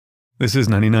This is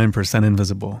 99%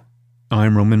 Invisible.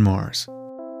 I'm Roman Mars.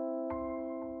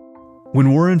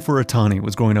 When Warren Furutani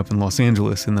was growing up in Los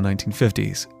Angeles in the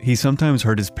 1950s, he sometimes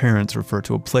heard his parents refer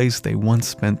to a place they once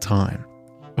spent time.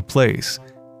 A place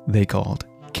they called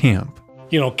camp.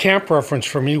 You know, camp reference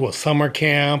for me was summer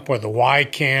camp or the Y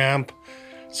camp.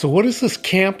 So what is this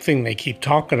camp thing they keep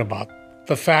talking about?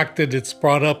 The fact that it's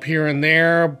brought up here and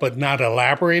there, but not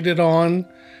elaborated on.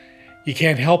 You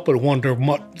can't help but wonder,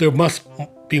 there must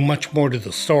be much more to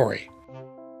the story.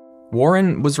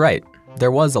 Warren was right.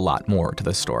 There was a lot more to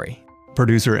the story.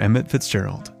 Producer Emmett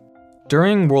Fitzgerald.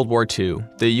 During World War II,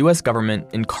 the U.S. government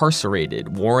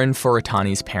incarcerated Warren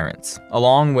Furutani's parents,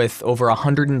 along with over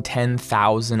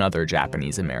 110,000 other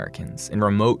Japanese Americans in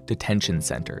remote detention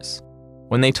centers.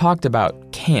 When they talked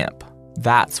about camp,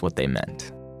 that's what they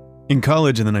meant. In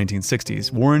college in the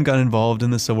 1960s, Warren got involved in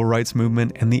the civil rights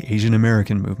movement and the Asian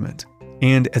American movement.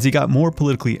 And as he got more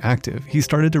politically active, he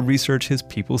started to research his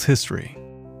people's history.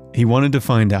 He wanted to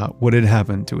find out what had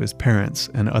happened to his parents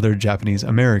and other Japanese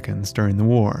Americans during the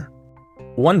war.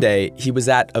 One day, he was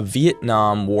at a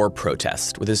Vietnam War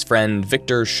protest with his friend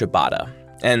Victor Shibata,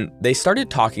 and they started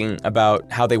talking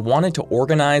about how they wanted to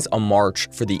organize a march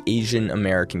for the Asian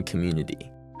American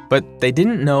community, but they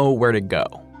didn't know where to go.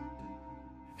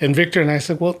 And Victor and I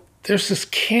said, well, there's this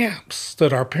camps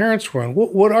that our parents were in.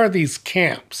 What are these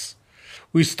camps?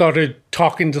 We started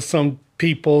talking to some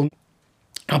people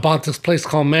about this place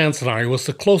called Manzanar. It was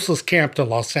the closest camp to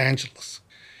Los Angeles.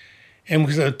 And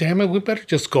we said, damn it, we better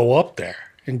just go up there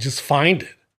and just find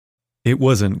it. It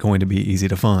wasn't going to be easy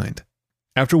to find.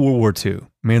 After World War II,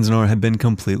 Manzanar had been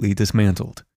completely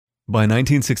dismantled. By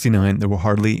 1969, there were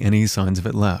hardly any signs of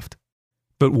it left.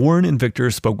 But Warren and Victor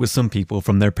spoke with some people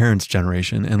from their parents'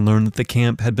 generation and learned that the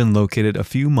camp had been located a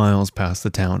few miles past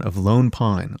the town of Lone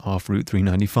Pine off Route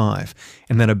 395,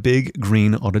 and that a big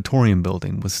green auditorium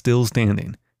building was still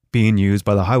standing, being used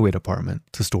by the highway department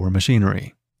to store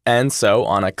machinery. And so,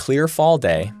 on a clear fall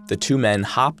day, the two men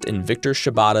hopped in Victor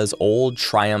Shibata's old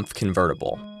Triumph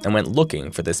convertible and went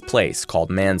looking for this place called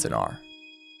Manzanar.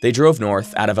 They drove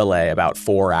north out of LA about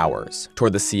 4 hours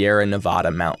toward the Sierra Nevada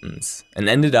mountains and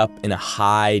ended up in a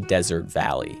high desert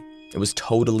valley. It was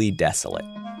totally desolate.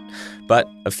 But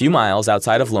a few miles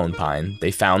outside of Lone Pine, they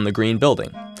found the green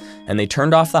building, and they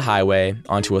turned off the highway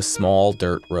onto a small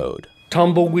dirt road.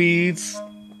 Tumbleweeds,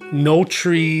 no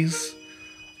trees,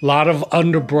 a lot of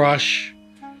underbrush,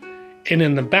 and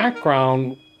in the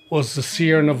background was the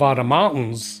Sierra Nevada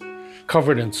mountains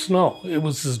covered in snow. It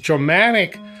was as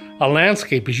dramatic a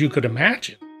landscape as you could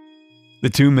imagine. The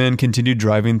two men continued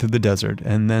driving through the desert,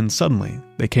 and then suddenly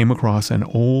they came across an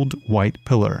old white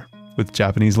pillar with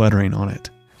Japanese lettering on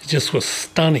it. It just was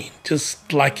stunning,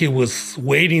 just like it was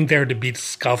waiting there to be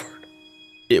discovered.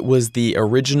 It was the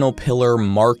original pillar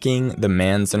marking the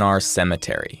Manzanar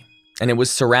Cemetery, and it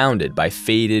was surrounded by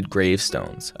faded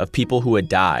gravestones of people who had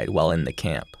died while in the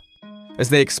camp. As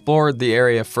they explored the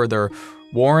area further,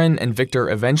 Warren and Victor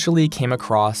eventually came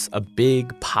across a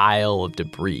big pile of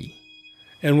debris.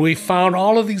 And we found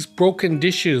all of these broken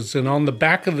dishes, and on the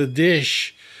back of the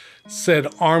dish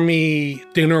said Army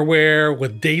dinnerware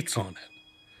with dates on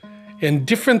it. And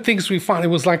different things we found. It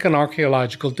was like an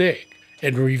archaeological dig.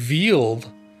 It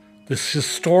revealed this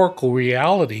historical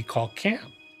reality called camp.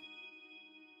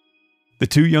 The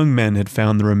two young men had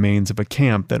found the remains of a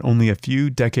camp that only a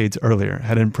few decades earlier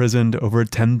had imprisoned over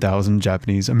 10,000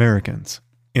 Japanese Americans.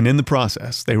 And in the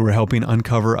process, they were helping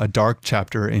uncover a dark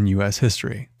chapter in U.S.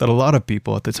 history that a lot of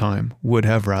people at the time would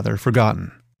have rather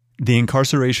forgotten. The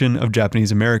incarceration of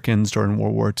Japanese Americans during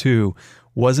World War II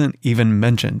wasn't even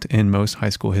mentioned in most high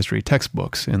school history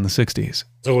textbooks in the 60s.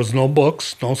 There was no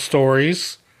books, no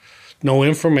stories, no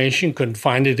information, couldn't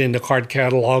find it in the card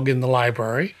catalog in the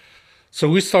library. So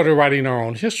we started writing our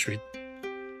own history.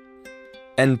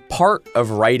 And part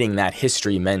of writing that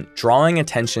history meant drawing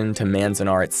attention to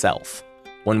Manzanar itself.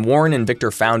 When Warren and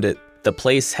Victor found it, the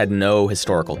place had no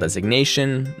historical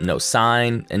designation, no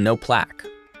sign, and no plaque.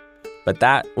 But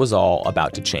that was all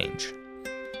about to change.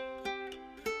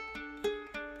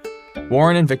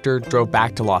 Warren and Victor drove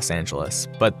back to Los Angeles,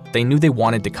 but they knew they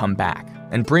wanted to come back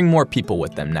and bring more people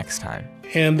with them next time.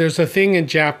 And there's a thing in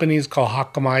Japanese called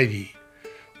hakamairi,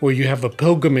 where you have a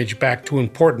pilgrimage back to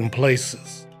important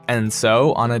places. And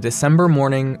so, on a December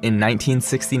morning in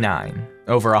 1969,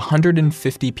 over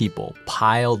 150 people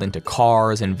piled into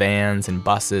cars and vans and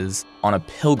buses on a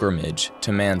pilgrimage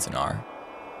to Manzanar.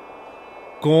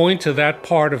 Going to that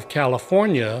part of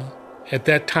California at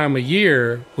that time of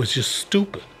year was just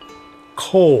stupid.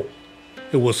 Cold.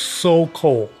 It was so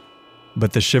cold.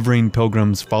 But the shivering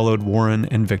pilgrims followed Warren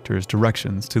and Victor's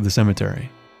directions to the cemetery.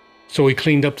 So we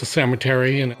cleaned up the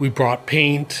cemetery and we brought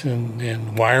paint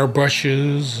and wire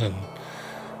brushes and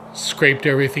scraped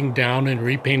everything down and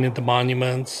repainted the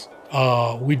monuments.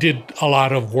 We did a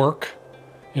lot of work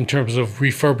in terms of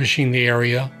refurbishing the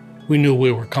area. We knew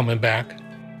we were coming back.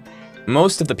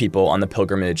 Most of the people on the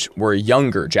pilgrimage were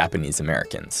younger Japanese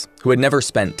Americans who had never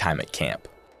spent time at camp.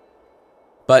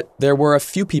 But there were a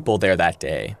few people there that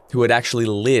day who had actually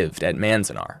lived at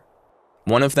Manzanar.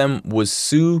 One of them was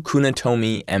Sue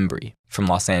Kunitomi Embry from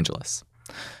Los Angeles.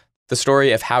 The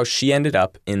story of how she ended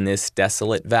up in this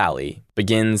desolate valley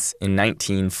begins in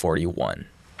 1941.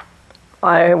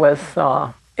 I was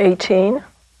 18.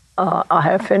 I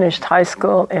had finished high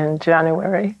school in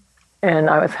January, and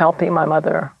I was helping my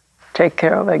mother take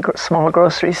care of a small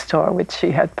grocery store which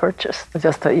she had purchased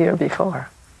just a year before.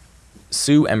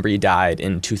 Sue Embry died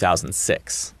in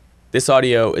 2006. This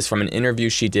audio is from an interview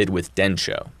she did with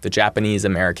Densho, the Japanese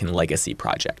American Legacy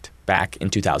Project, back in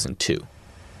 2002.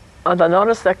 The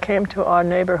notice that came to our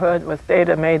neighborhood was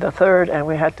dated May the 3rd, and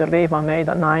we had to leave on May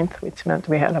the 9th, which meant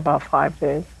we had about 5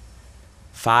 days.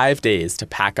 5 days to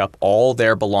pack up all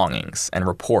their belongings and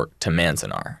report to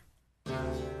Manzanar.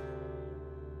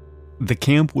 The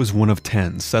camp was one of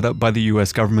 10 set up by the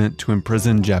U.S. government to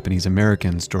imprison Japanese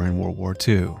Americans during World War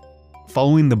II.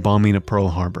 Following the bombing of Pearl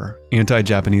Harbor,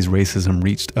 anti-Japanese racism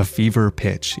reached a fever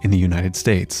pitch in the United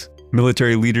States.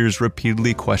 Military leaders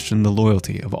repeatedly questioned the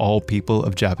loyalty of all people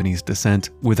of Japanese descent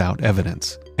without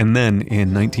evidence. And then,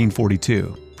 in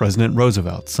 1942, President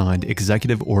Roosevelt signed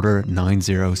Executive Order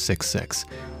 9066,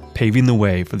 paving the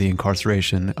way for the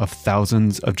incarceration of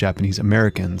thousands of Japanese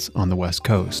Americans on the West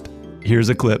Coast. Here's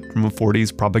a clip from a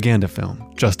 40s propaganda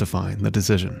film justifying the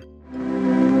decision.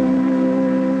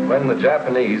 When the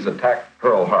Japanese attacked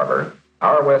Pearl Harbor,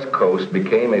 our West Coast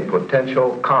became a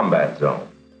potential combat zone.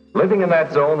 Living in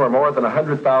that zone were more than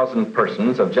 100,000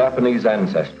 persons of Japanese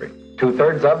ancestry,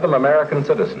 2/3 of them American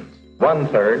citizens,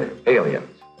 1/3 aliens.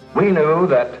 We knew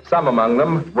that some among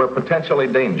them were potentially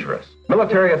dangerous.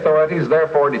 Military authorities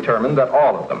therefore determined that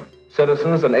all of them,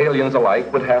 citizens and aliens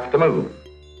alike, would have to move.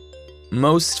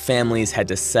 Most families had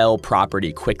to sell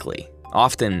property quickly,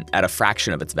 often at a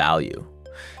fraction of its value.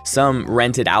 Some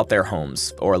rented out their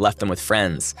homes or left them with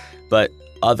friends, but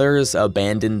others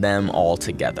abandoned them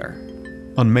altogether.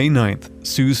 On May 9th,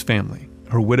 Sue's family,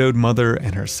 her widowed mother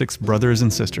and her 6 brothers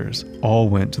and sisters, all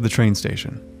went to the train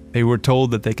station. They were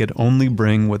told that they could only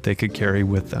bring what they could carry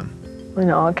with them. You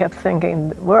know, I kept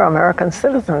thinking, we're American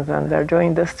citizens and they're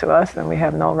doing this to us and we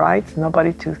have no rights,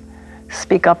 nobody to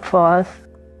speak up for us.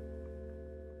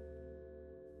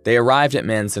 They arrived at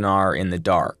Manzanar in the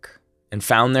dark and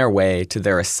found their way to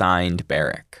their assigned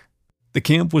barrack. The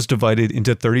camp was divided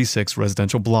into 36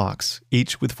 residential blocks,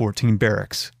 each with 14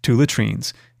 barracks, 2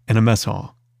 latrines, and a mess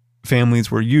hall. Families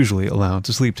were usually allowed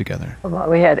to sleep together.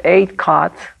 We had 8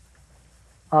 cots,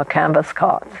 canvas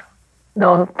cots.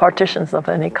 No partitions of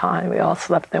any kind. We all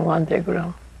slept in one big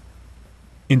room.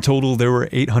 In total, there were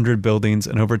 800 buildings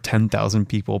and over 10,000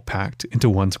 people packed into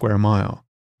 1 square mile.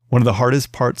 One of the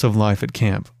hardest parts of life at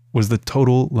camp was the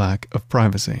total lack of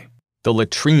privacy. The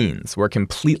latrines were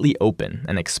completely open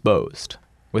and exposed,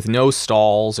 with no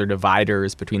stalls or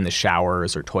dividers between the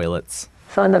showers or toilets.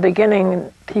 So in the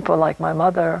beginning, people like my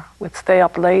mother would stay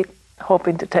up late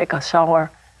hoping to take a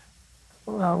shower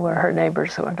where her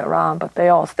neighbors weren't around, but they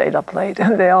all stayed up late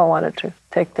and they all wanted to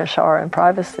take their shower in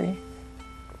privacy.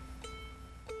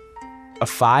 A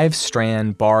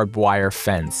 5-strand barbed wire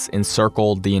fence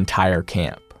encircled the entire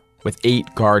camp, with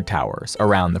 8 guard towers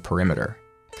around the perimeter.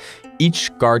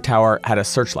 Each guard tower had a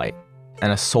searchlight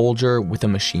and a soldier with a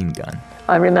machine gun.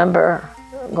 I remember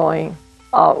going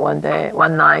out one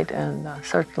night, and the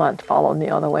searchlight followed me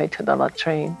all the way to the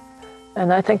latrine.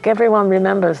 And I think everyone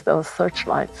remembers those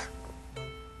searchlights.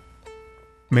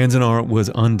 Manzanar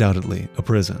was undoubtedly a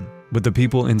prison, but the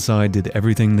people inside did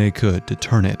everything they could to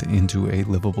turn it into a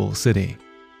livable city.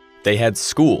 They had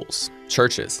schools,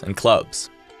 churches, and clubs,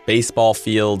 baseball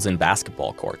fields and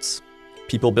basketball courts.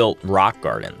 People built rock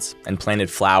gardens and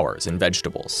planted flowers and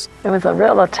vegetables. It was a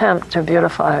real attempt to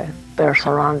beautify their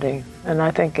surroundings, and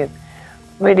I think it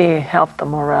really helped the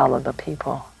morale of the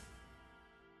people.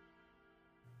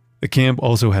 The camp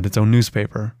also had its own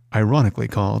newspaper, ironically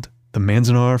called the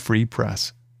Manzanar Free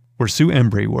Press, where Sue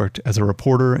Embry worked as a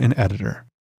reporter and editor.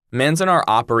 Manzanar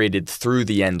operated through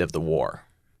the end of the war.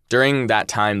 During that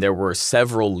time, there were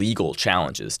several legal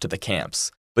challenges to the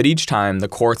camps, but each time the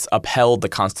courts upheld the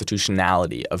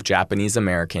constitutionality of Japanese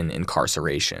American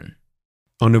incarceration.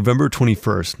 On November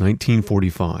 21st,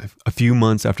 1945, a few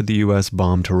months after the U.S.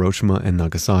 bombed Hiroshima and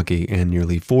Nagasaki and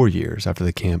nearly 4 years after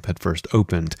the camp had first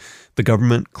opened, the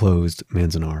government closed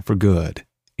Manzanar for good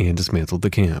and dismantled the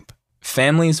camp.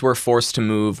 Families were forced to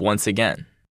move once again.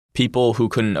 People who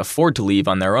couldn't afford to leave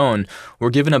on their own were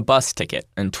given a bus ticket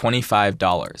and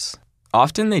 $25.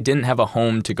 Often they didn't have a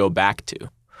home to go back to.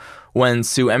 When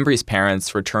Sue Embry's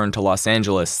parents returned to Los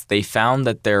Angeles, they found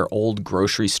that their old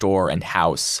grocery store and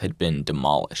house had been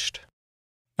demolished.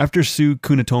 After Sue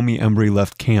Kunitomi Embry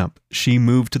left camp, she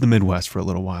moved to the Midwest for a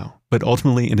little while, but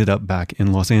ultimately ended up back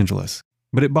in Los Angeles.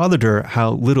 But it bothered her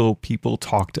how little people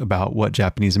talked about what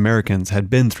Japanese Americans had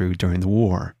been through during the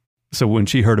war. So when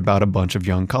she heard about a bunch of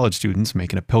young college students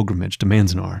making a pilgrimage to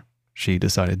Manzanar, she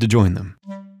decided to join them.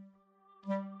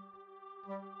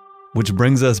 Which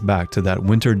brings us back to that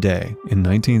winter day in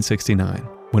 1969,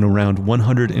 when around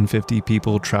 150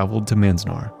 people traveled to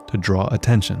Manzanar to draw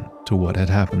attention to what had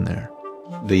happened there.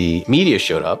 The media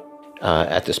showed up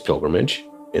at this pilgrimage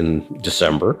in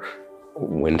December,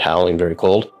 wind howling, very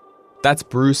cold. That's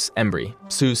Bruce Embry,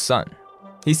 Sue's son.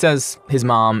 He says his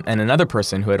mom and another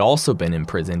person who had also been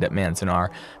imprisoned at Manzanar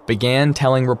began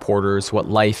telling reporters what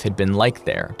life had been like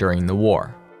there during the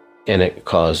war. And it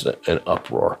caused an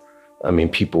uproar. I mean,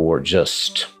 people were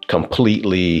just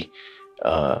completely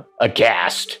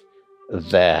aghast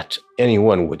that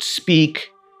anyone would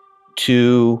speak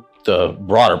to the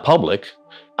broader public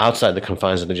outside the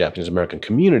confines of the Japanese American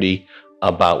community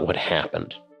about what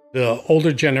happened. The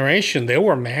older generation, they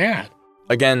were mad.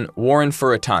 Again, Warren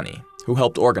Furatani, who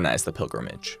helped organize the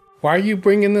pilgrimage. Why are you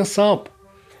bringing this up?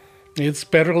 It's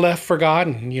better left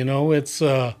forgotten. It's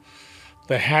the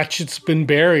hatchet's been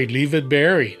buried. Leave it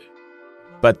buried.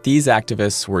 But these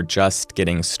activists were just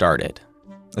getting started,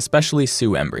 especially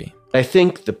Sue Embry. I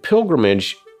think the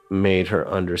pilgrimage made her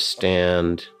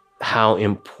understand how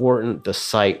important the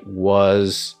site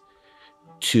was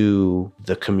to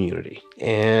the community.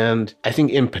 And I think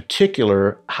in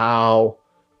particular, how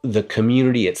the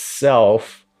community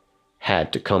itself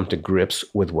had to come to grips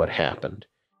with what happened.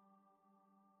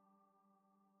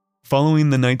 Following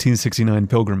the 1969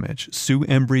 pilgrimage, Sue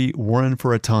Embry, Warren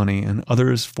Furatani, and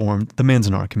others formed the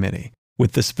Manzanar Committee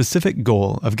with the specific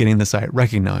goal of getting the site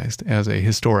recognized as a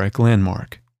historic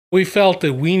landmark. We felt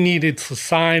that we needed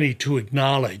society to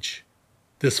acknowledge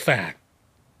this fact,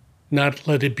 not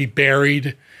let it be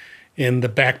buried in the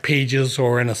back pages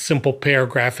or in a simple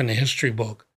paragraph in a history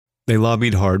book. They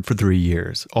lobbied hard for 3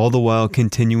 years, all the while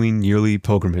continuing yearly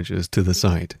pilgrimages to the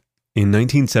site. In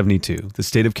 1972, the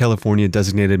state of California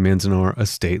designated Manzanar a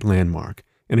state landmark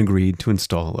and agreed to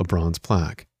install a bronze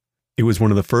plaque. It was one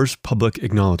of the first public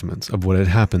acknowledgments of what had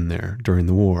happened there during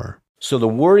the war. So the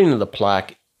wording of the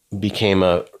plaque became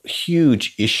a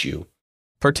huge issue.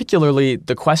 Particularly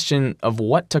the question of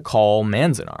what to call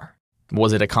Manzanar.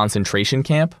 Was it a concentration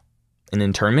camp? An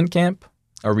internment camp?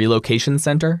 A relocation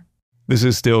center? This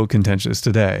is still contentious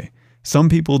today. Some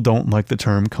people don't like the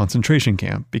term concentration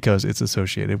camp because it's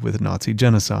associated with Nazi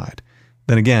genocide.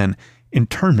 Then again,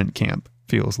 internment camp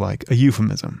feels like a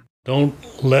euphemism. Don't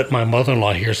let my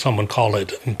mother-in-law hear someone call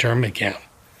it internment camp.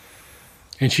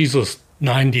 And she's a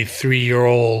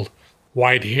 93-year-old,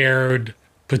 white-haired,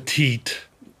 petite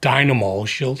dynamo.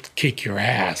 She'll kick your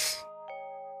ass.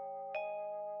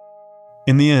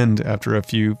 In the end, after a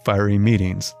few fiery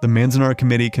meetings, the Manzanar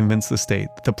Committee convinced the state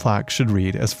that the plaque should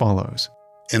read as follows.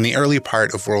 In the early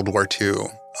part of World War II,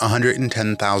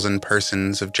 110,000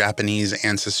 persons of Japanese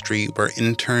ancestry were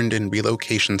interned in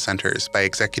relocation centers by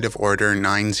Executive Order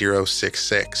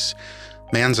 9066.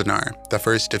 Manzanar, the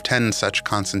first of 10 such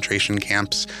concentration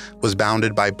camps, was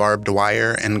bounded by barbed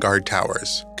wire and guard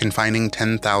towers, confining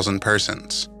 10,000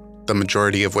 persons, the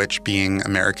majority of which being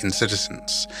American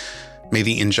citizens. May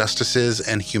the injustices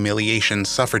and humiliation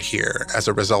suffered here as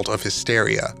a result of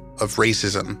hysteria, of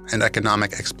racism, and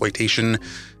economic exploitation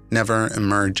never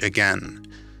emerge again.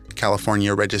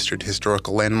 California Registered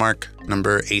Historical Landmark,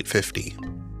 number 850.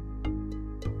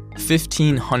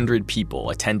 1,500 people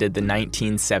attended the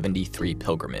 1973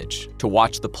 pilgrimage to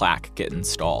watch the plaque get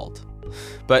installed.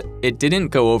 But it didn't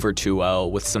go over too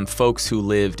well with some folks who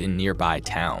lived in nearby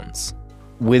towns.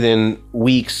 Within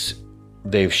weeks,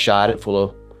 they've shot it full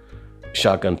of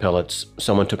shotgun pellets.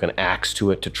 Someone took an axe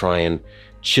to it to try and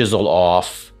chisel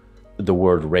off the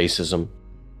word racism.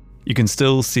 You can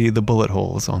still see the bullet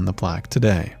holes on the plaque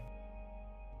today.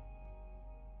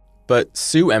 But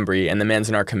Sue Embry and the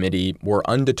Manzanar Committee were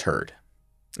undeterred.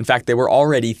 In fact, they were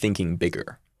already thinking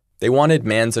bigger. They wanted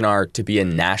Manzanar to be a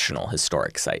national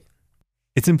historic site.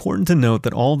 It's important to note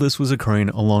that all this was occurring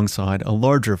alongside a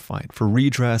larger fight for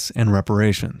redress and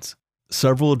reparations.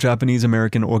 Several Japanese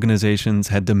American organizations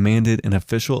had demanded an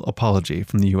official apology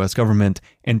from the U.S. government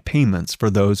and payments for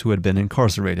those who had been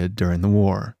incarcerated during the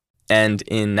war. And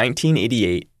in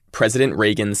 1988, President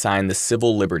Reagan signed the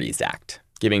Civil Liberties Act,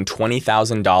 giving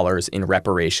 $20,000 in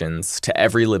reparations to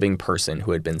every living person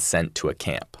who had been sent to a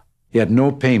camp. Yet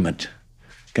no payment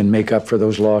can make up for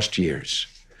those lost years.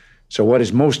 So what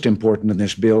is most important in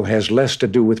this bill has less to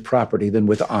do with property than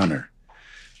with honor.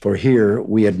 For here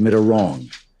we admit a wrong.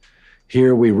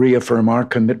 Here we reaffirm our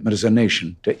commitment as a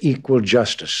nation to equal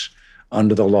justice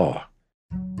under the law.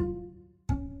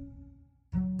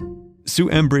 Sue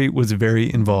Embree was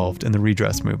very involved in the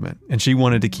redress movement, and she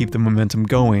wanted to keep the momentum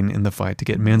going in the fight to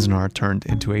get Manzanar turned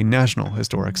into a national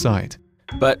historic site.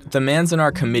 But the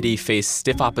Manzanar Committee faced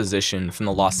stiff opposition from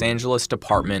the Los Angeles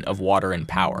Department of Water and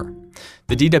Power.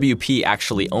 The DWP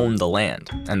actually owned the land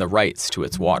and the rights to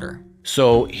its water.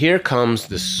 So here comes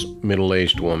this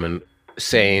middle-aged woman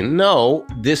saying, no,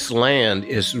 this land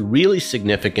is really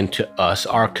significant to us,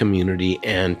 our community,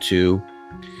 and to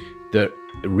the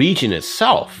region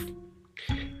itself.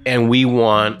 And we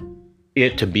want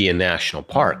it to be a national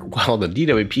park. Well, the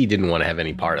DWP didn't want to have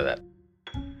any part of that.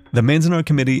 The Manzanar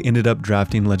Committee ended up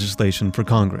drafting legislation for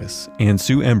Congress, and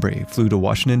Sue Embree flew to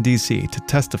Washington, D.C. to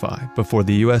testify before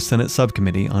the U.S. Senate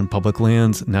Subcommittee on Public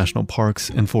Lands, National Parks,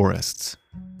 and Forests.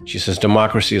 She says,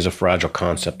 democracy is a fragile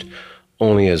concept,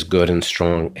 only as good and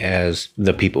strong as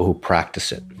the people who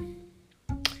practice it.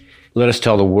 Let us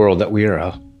tell the world that we are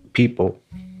a people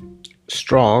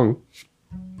strong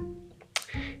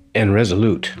and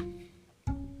resolute,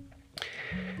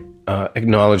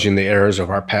 acknowledging the errors of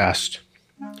our past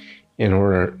in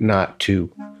order not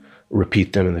to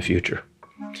repeat them in the future.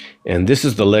 And this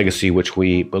is the legacy which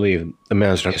we believe the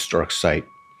Manzanar Historic Site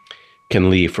can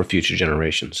leave for future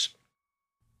generations.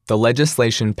 The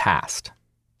legislation passed,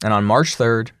 and on March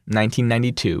 3rd,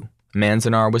 1992,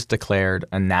 Manzanar was declared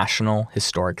a National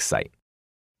Historic Site.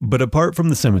 But apart from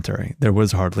the cemetery, there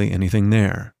was hardly anything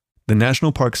there. The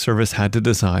National Park Service had to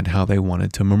decide how they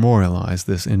wanted to memorialize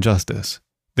this injustice.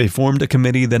 They formed a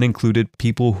committee that included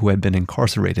people who had been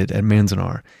incarcerated at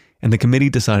Manzanar, and the committee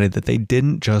decided that they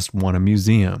didn't just want a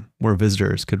museum where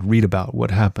visitors could read about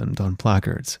what happened on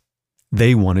placards.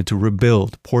 They wanted to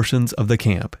rebuild portions of the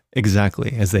camp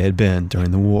exactly as they had been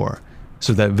during the war,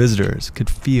 so that visitors could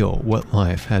feel what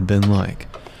life had been like.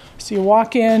 So you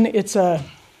walk in, it's a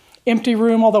empty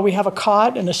room, although we have a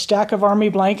cot and a stack of army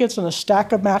blankets and a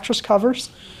stack of mattress covers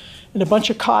and a bunch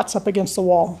of cots up against the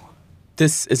wall.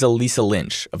 This is Elisa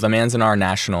Lynch of the Manzanar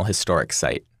National Historic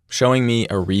Site, showing me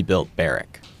a rebuilt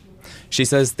barrack. She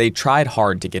says they tried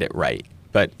hard to get it right,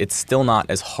 but it's still not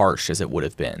as harsh as it would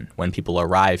have been when people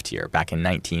arrived here back in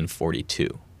 1942.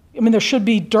 I mean, there should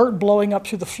be dirt blowing up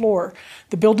through the floor.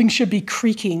 The building should be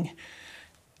creaking.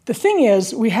 The thing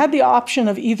is, we had the option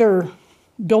of either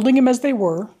building them as they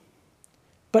were,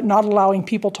 but not allowing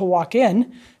people to walk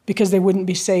in because they wouldn't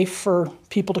be safe for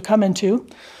people to come into,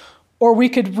 or we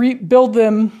could rebuild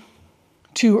them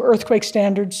to earthquake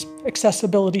standards,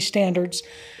 accessibility standards,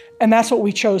 and that's what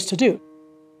we chose to do.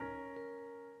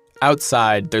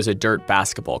 Outside, there's a dirt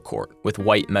basketball court with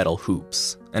white metal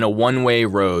hoops and a one-way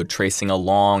road tracing a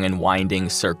long and winding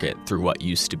circuit through what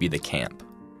used to be the camp.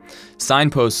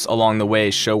 Signposts along the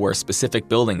way show where specific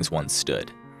buildings once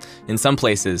stood. In some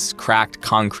places, cracked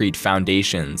concrete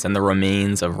foundations and the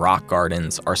remains of rock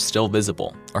gardens are still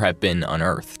visible or have been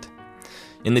unearthed.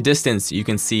 In the distance, you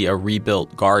can see a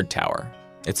rebuilt guard tower.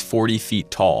 It's 40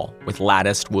 feet tall with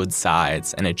latticed wood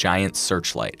sides and a giant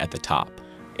searchlight at the top.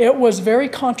 It was very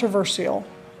controversial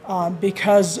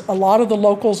because a lot of the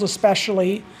locals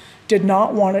especially did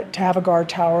not want it to have a guard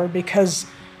tower because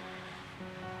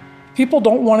people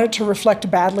don't want it to reflect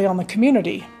badly on the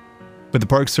community. But the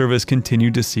Park Service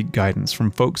continued to seek guidance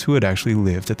from folks who had actually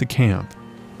lived at the camp.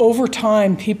 Over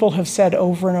time, people have said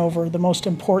over and over, the most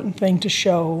important thing to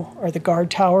show are the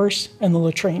guard towers and the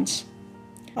latrines.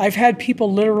 I've had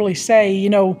people literally say, you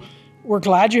know, we're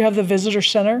glad you have the visitor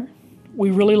center. We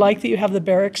really like that you have the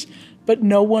barracks, but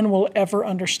no one will ever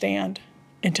understand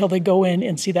until they go in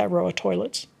and see that row of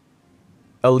toilets.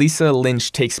 Elisa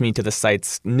Lynch takes me to the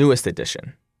site's newest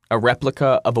addition, a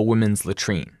replica of a women's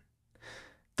latrine.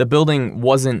 The building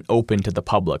wasn't open to the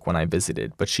public when I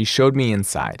visited, but she showed me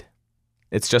inside.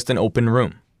 It's just an open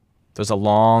room. There's a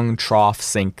long trough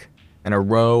sink and a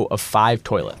row of 5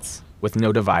 toilets with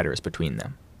no dividers between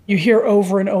them. You hear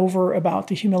over and over about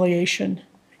the humiliation.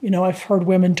 You know, I've heard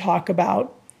women talk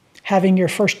about having your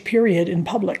first period in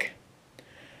public,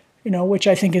 you know, which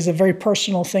I think is a very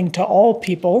personal thing to all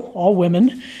people, all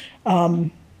women,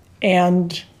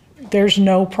 and there's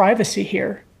no privacy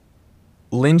here.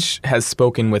 Lynch has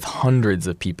spoken with hundreds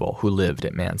of people who lived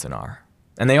at Manzanar,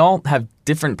 and they all have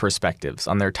different perspectives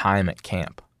on their time at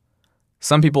camp.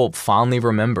 Some people fondly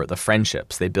remember the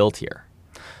friendships they built here.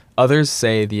 Others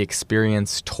say the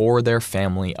experience tore their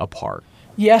family apart.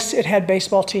 Yes, it had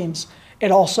baseball teams.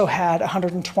 It also had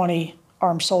 120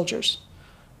 armed soldiers.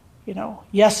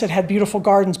 Yes, it had beautiful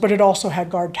gardens, but it also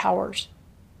had guard towers.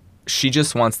 She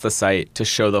just wants the site to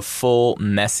show the full,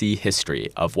 messy history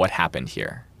of what happened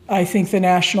here. I think the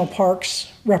national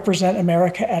parks represent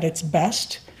America at its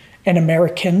best and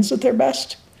Americans at their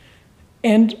best.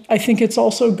 And I think it's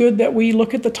also good that we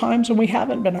look at the times when we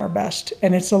haven't been our best,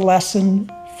 and it's a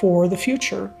lesson for the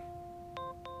future.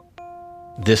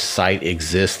 This site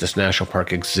exists, this national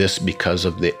park exists because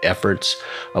of the efforts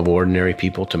of ordinary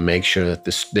people to make sure that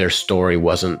their story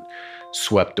wasn't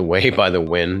swept away by the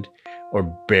wind or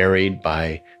buried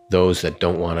by those that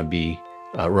don't want to be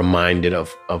reminded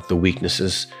of the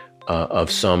weaknesses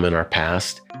of some in our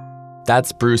past.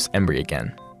 That's Bruce Embry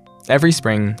again. Every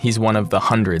spring, he's one of the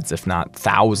hundreds, if not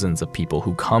thousands, of people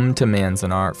who come to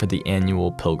Manzanar for the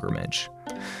annual pilgrimage,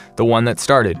 the one that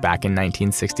started back in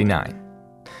 1969.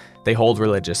 They hold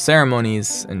religious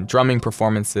ceremonies and drumming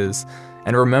performances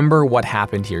and remember what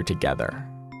happened here together.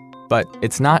 But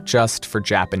it's not just for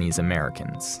Japanese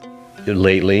Americans.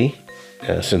 Lately,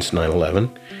 since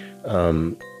 9/11,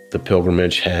 the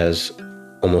pilgrimage has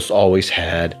almost always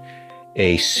had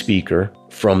a speaker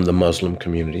from the Muslim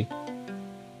community.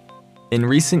 In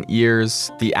recent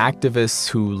years, the activists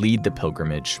who lead the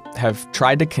pilgrimage have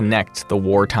tried to connect the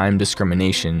wartime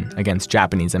discrimination against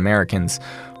Japanese Americans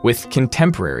with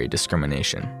contemporary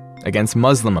discrimination against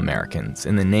Muslim Americans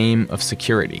in the name of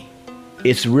security.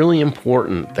 It's really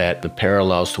important that the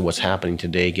parallels to what's happening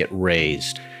today get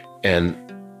raised. And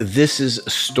this is a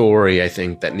story, I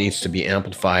think, that needs to be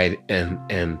amplified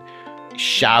and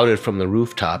shouted from the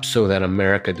rooftops so that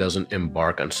America doesn't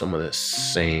embark on some of this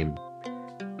same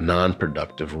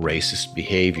non-productive racist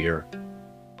behavior.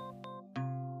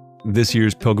 This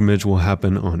year's pilgrimage will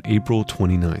happen on April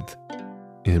 29th,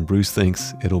 and Bruce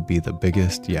thinks it'll be the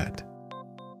biggest yet.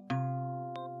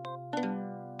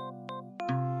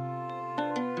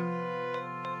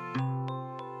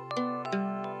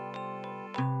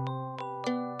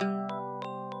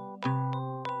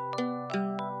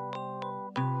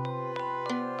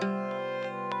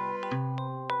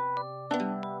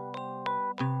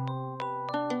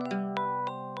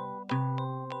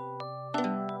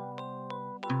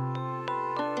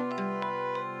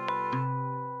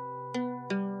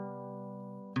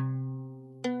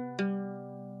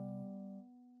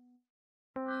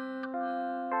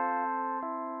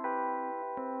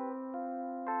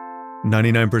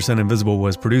 "99% Invisible"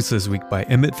 was produced this week by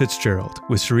Emmett Fitzgerald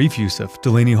with Sharif Youssef,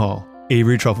 Delaney Hall,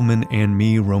 Avery Trufelman, and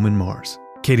me, Roman Mars.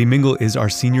 Katie Mingle is our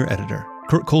senior editor.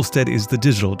 Kurt Kolstead is the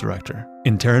digital director.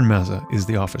 And Taryn Mazza is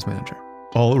the office manager.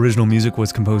 All original music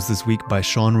was composed this week by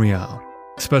Sean Rial.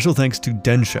 Special thanks to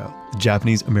Densho, the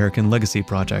Japanese American Legacy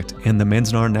Project, and the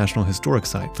Manzanar National Historic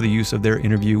Site for the use of their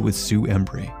interview with Sue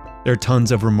Embry. There are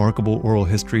tons of remarkable oral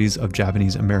histories of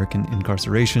Japanese American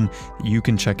incarceration that you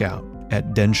can check out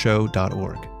at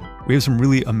densho.org. We have some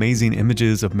really amazing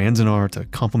images of Manzanar to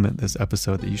complement this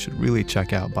episode that you should really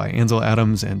check out by Ansel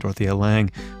Adams and Dorothea Lange,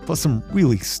 plus some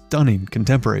really stunning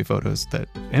contemporary photos that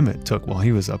Emmett took while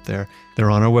he was up there.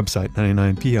 They're on our website,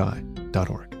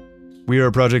 99pi.org. We are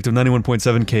a project of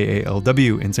 91.7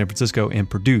 KALW in San Francisco and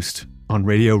produced on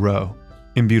Radio Row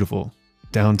in beautiful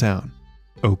downtown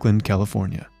Oakland,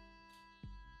 California.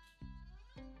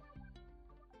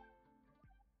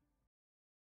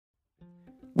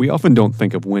 We often don't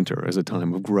think of winter as a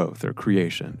time of growth or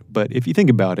creation, but if you think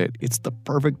about it, it's the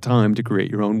perfect time to create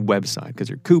your own website because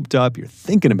you're cooped up, you're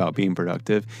thinking about being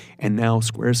productive, and now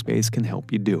Squarespace can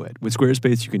help you do it. With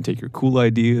Squarespace, you can take your cool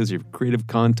ideas, your creative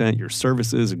content, your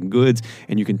services and goods,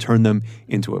 and you can turn them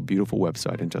into a beautiful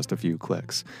website in just a few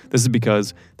clicks. This is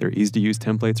because their easy-to-use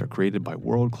templates are created by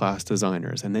world-class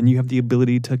designers, and then you have the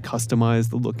ability to customize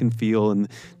the look and feel and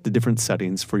the different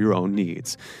settings for your own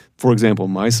needs. For example,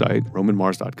 my site,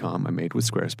 romanmars.com, I made with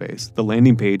Squarespace. The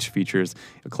landing page features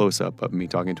a close-up of me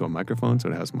talking to a microphone, so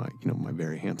it has my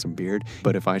very handsome beard.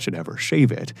 But if I should ever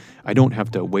shave it, I don't have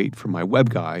to wait for my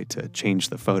web guy to change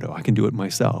the photo. I can do it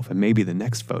myself, and maybe the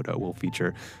next photo will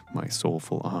feature my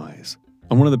soulful eyes.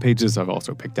 On one of the pages, I've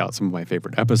also picked out some of my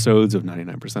favorite episodes of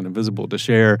 99% Invisible to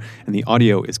share, and the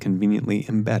audio is conveniently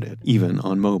embedded, even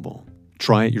on mobile.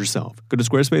 Try it yourself. Go to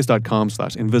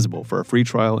squarespace.com/invisible for a free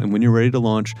trial, and when you're ready to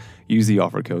launch, use the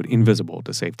offer code INVISIBLE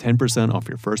to save 10% off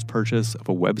your first purchase of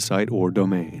a website or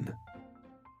domain.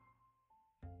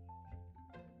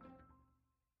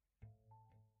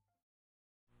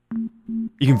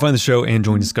 You can find the show and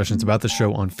join discussions about the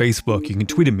show on Facebook. You can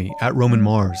tweet at me at Roman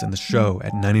Mars and the show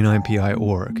at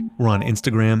 99pi.org. We're on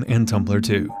Instagram and Tumblr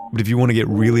too. But if you want to get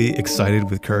really excited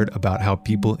with Kurt about how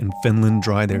people in Finland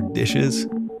dry their dishes,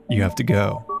 you have to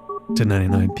go to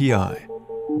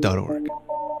 99pi.org.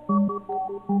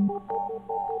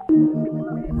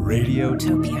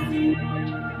 Radiotopia.